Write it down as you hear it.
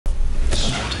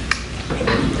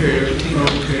Okay.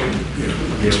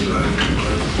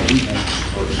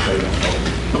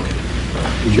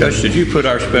 Judge, did you put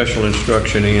our special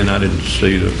instruction in? I didn't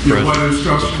see the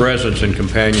presence and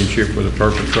companionship with the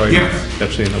perpetrator. Yes.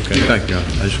 That's in. Okay, yes. Thank you.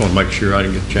 I just want to make sure I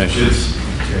didn't get a chance.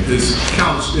 It's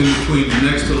couched in between the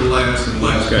next to the last and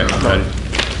last. Okay.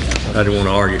 I didn't want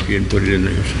to argue if you didn't put it in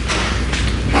there.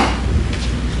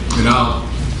 And I'm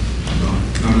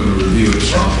going to review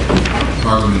it.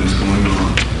 Argument is going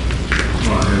on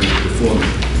while I have it before me.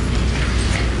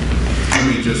 Let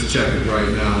me just check it right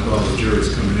now with all the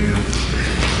juries coming in.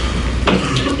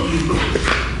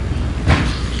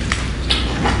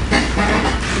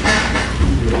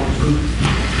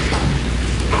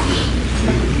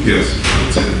 Yes,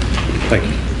 that's it. Thank you.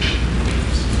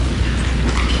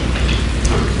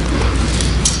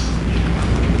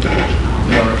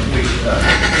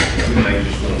 We may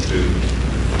just want to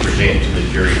present to the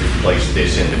jury to place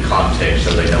this into context so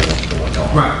they know what's going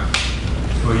on. Right.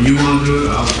 Well, you want to do it?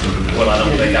 I was going to do it. Well, I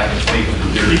don't think I can speak to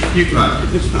the jury. Right. I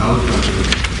was going to do it.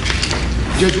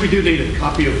 Judge, we do need a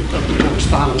copy of the court's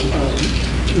final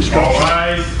instruction. All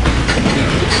right.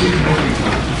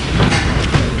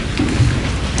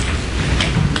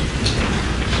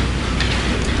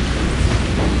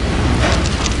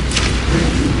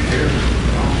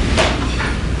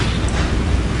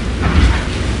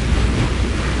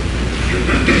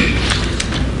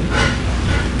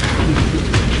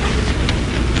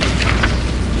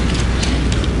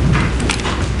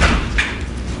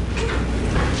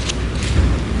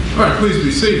 All right, please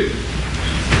be seated.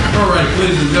 All right,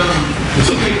 ladies and gentlemen, the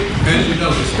state, as you know,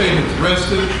 the state has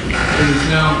rested. It is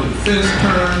now the defense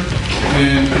turn,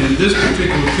 and in this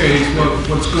particular case,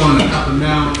 what's going to happen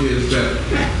now is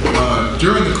that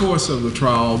during the course of the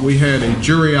trial, we had a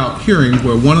jury out hearing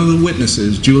where one of the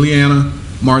witnesses, Juliana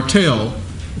Martell,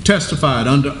 testified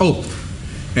under oath.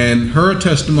 And her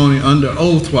testimony under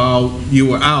oath while you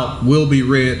were out will be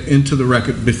read into the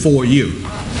record before you.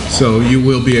 So you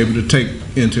will be able to take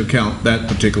into account that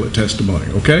particular testimony,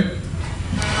 okay?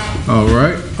 All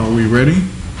right, are we ready?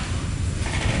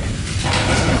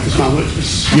 Is my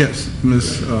witness? Yes,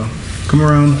 Miss, come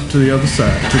around to the other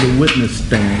side, to the witness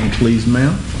stand, please,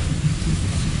 ma'am.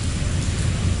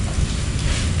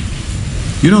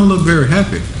 You don't look very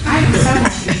happy. I am so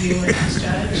happy to be with this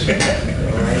judge.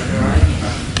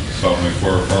 Solemnly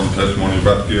swear a firm testimony you're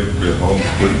about to give will be a whole and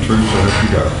complete truth, so help you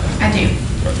God. I do.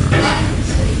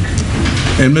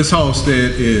 And Miss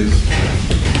Halstead is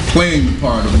playing the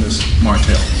part of Miss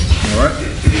Martell, all right?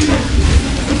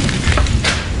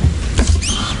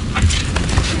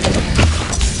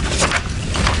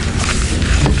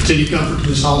 City comfort to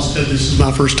Ms. Halstead, this is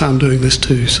my first time doing this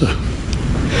too, so.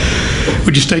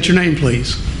 Would you state your name,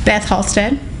 please? Beth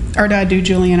Halstead, or do I do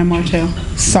Juliana Martell?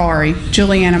 Sorry,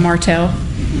 Juliana Martell.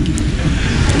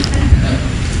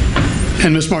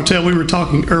 And Ms. Martell, we were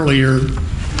talking earlier.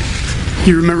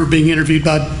 You remember being interviewed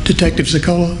by Detective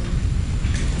Zacola?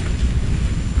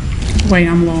 Wait,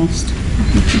 I'm lost.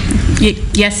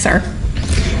 Yes, sir.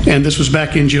 And this was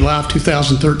back in July of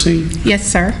 2013? Yes,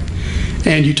 sir.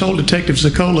 And you told Detective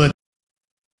Zacola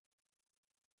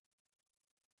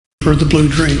for the blue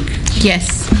drink?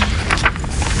 Yes.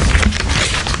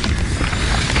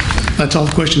 That's all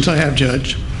the questions I have,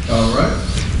 Judge. All right.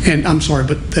 And I'm sorry,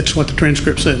 but that's what the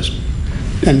transcript says.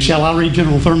 And shall I read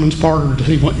General Thurman's part, or does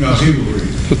he want? No, he will read.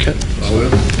 Okay. I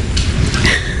will.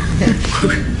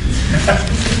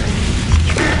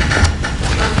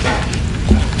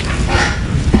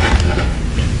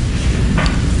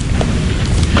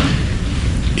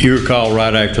 You recall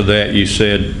right after that you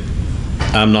said,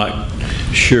 I'm not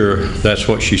sure that's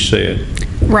what she said.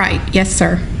 Right. Yes,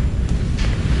 sir.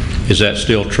 Is that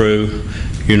still true?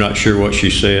 You're not sure what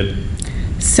she said?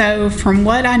 So from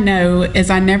what I know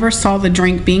is I never saw the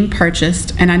drink being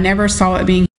purchased, and I never saw it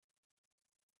being.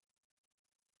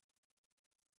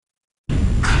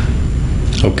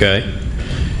 Okay.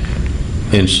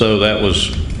 And so that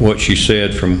was what she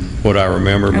said from what I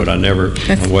remember, but I never,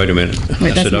 wait a minute.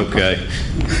 I said, okay.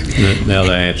 Now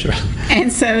the answer.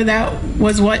 And so that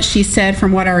was what she said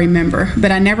from what I remember,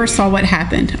 but I never saw what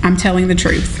happened. I'm telling the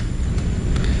truth.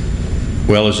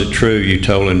 Well, is it true you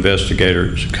told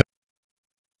investigators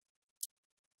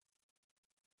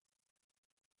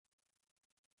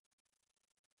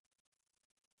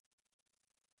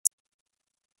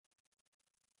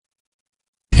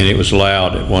and it was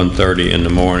loud at 1:30 in the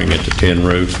morning at the tin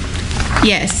roof?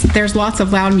 Yes, there's lots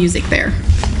of loud music there.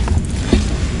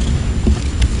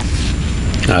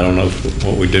 I don't know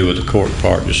what we do with the court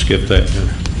part. Just skip that.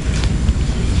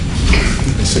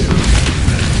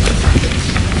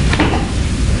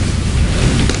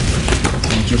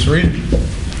 Just read it.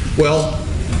 Well,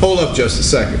 hold up just a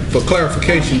second. For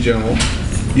clarification, General,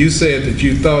 you said that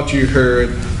you thought you heard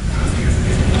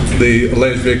the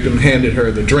alleged victim handed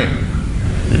her the drink.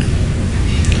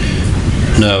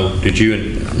 No, did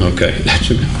you? Okay,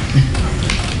 that's a,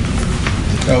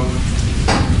 Oh,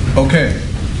 okay.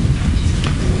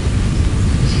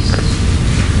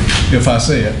 If I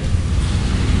say it.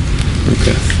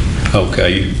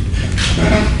 okay.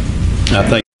 I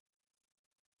think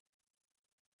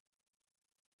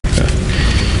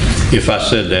if I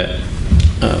said that,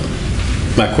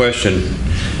 my question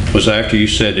was after you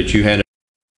said that you handed.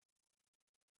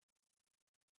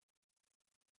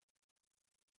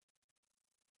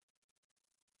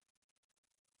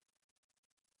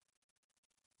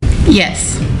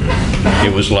 Yes.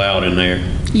 It was loud in there.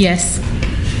 Yes.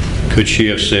 Could she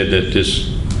have said that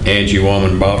this Angie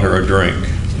woman bought her a drink?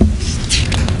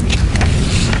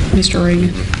 Mr.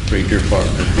 Reagan. Read your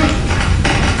partner.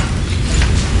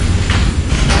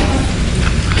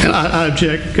 And I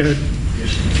object.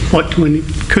 When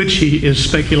could she is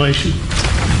speculation.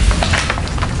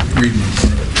 Read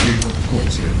what the court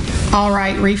said. All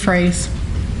right, rephrase.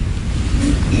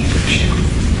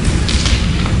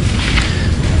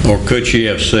 Or could she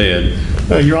have said,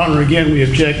 Your Honor, again, we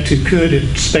object to could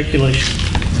and speculation.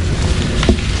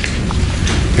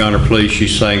 Your Honor, please,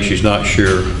 she's saying she's not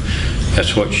sure.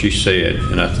 That's what she said,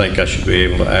 and I think I should be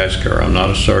able to ask her. I'm not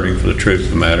asserting for the truth of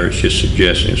the matter. It's just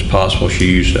suggesting it's possible she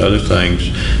used other things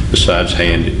besides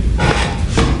handed.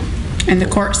 And the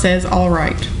court says, all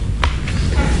right.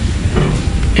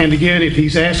 And again, if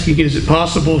he's asking, is it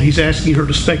possible, he's asking her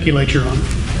to speculate, Your Honor.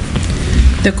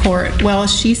 The court, well,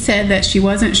 she said that she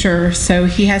wasn't sure, so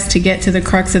he has to get to the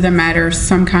crux of the matter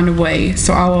some kind of way,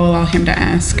 so I will allow him to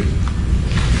ask.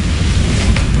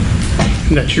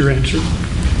 And that's your answer.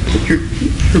 You're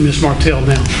Ms. Martell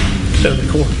now, instead of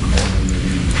the court.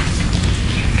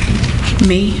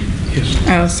 Me? Yes.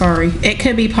 Oh, sorry. It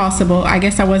could be possible. I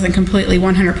guess I wasn't completely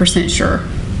 100% sure.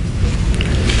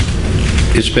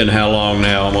 It's been how long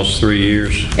now? Almost 3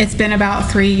 years? It's been about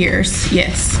 3 years,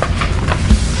 yes.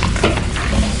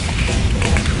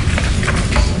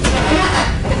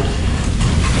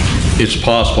 It's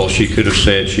possible she could have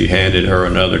said she handed her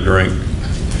another drink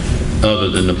other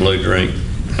than the blue drink.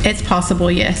 It's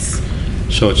possible, yes.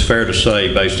 So it's fair to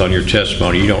say, based on your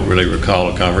testimony, you don't really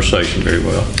recall a conversation very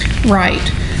well. Right.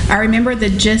 I remember the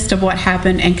gist of what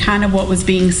happened and kind of what was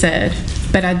being said,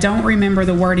 but I don't remember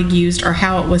the wording used or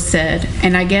how it was said,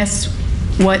 and I guess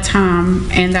what time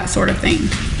and that sort of thing.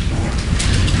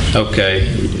 Okay,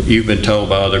 you've been told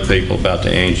by other people about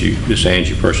this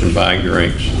Angie person buying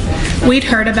drinks. We'd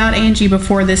heard about Angie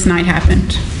before this night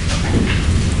happened.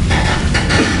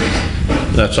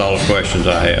 That's all the questions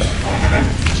I have.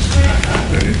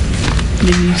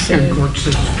 Then you said, And court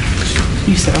says,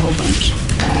 you said a whole bunch.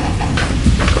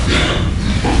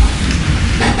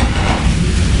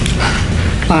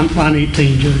 line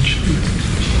 18, Judge.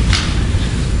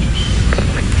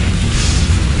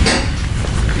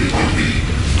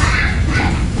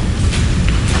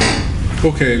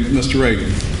 Okay, Mr.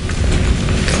 Reagan.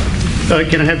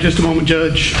 Can I have just a moment,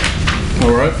 Judge?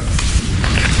 All right.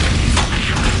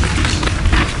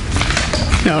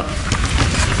 Now,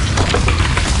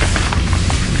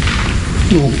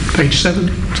 on page 7,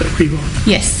 is that where you are?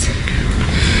 Yes.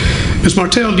 Ms.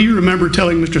 Martell, do you remember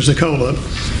telling Mr. Ziccola,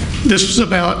 this was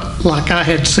about like I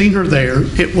had seen her there.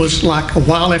 It was like a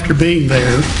while after being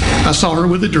there, I saw her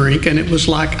with a drink, and it was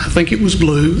like, I think it was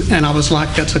blue, and I was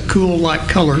like, that's a cool like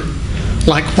color.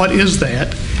 Like, what is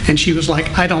that? And she was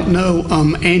like, I don't know,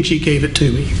 Angie gave it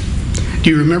to me.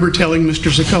 Do you remember telling Mr.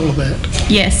 Ziccola that?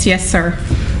 Yes, yes, sir.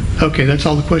 Okay, that's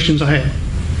all the questions I had.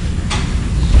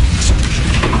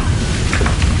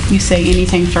 You say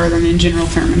anything further and then General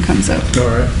Thurman comes up. All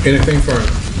right. Anything further?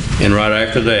 And right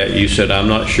after that, you said, I'm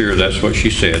not sure. That's what she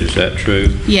said. Is that true?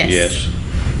 Yes. Yes.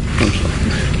 I'm sorry.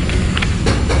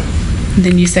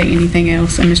 Then you say anything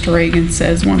else, and Mr. Reagan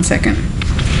says 1 second.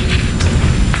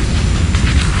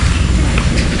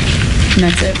 And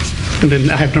that's it. And then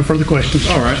I have no further questions.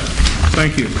 All right.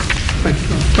 Thank you. Thank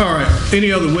you. All right.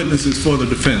 Any other witnesses for the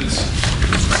defense?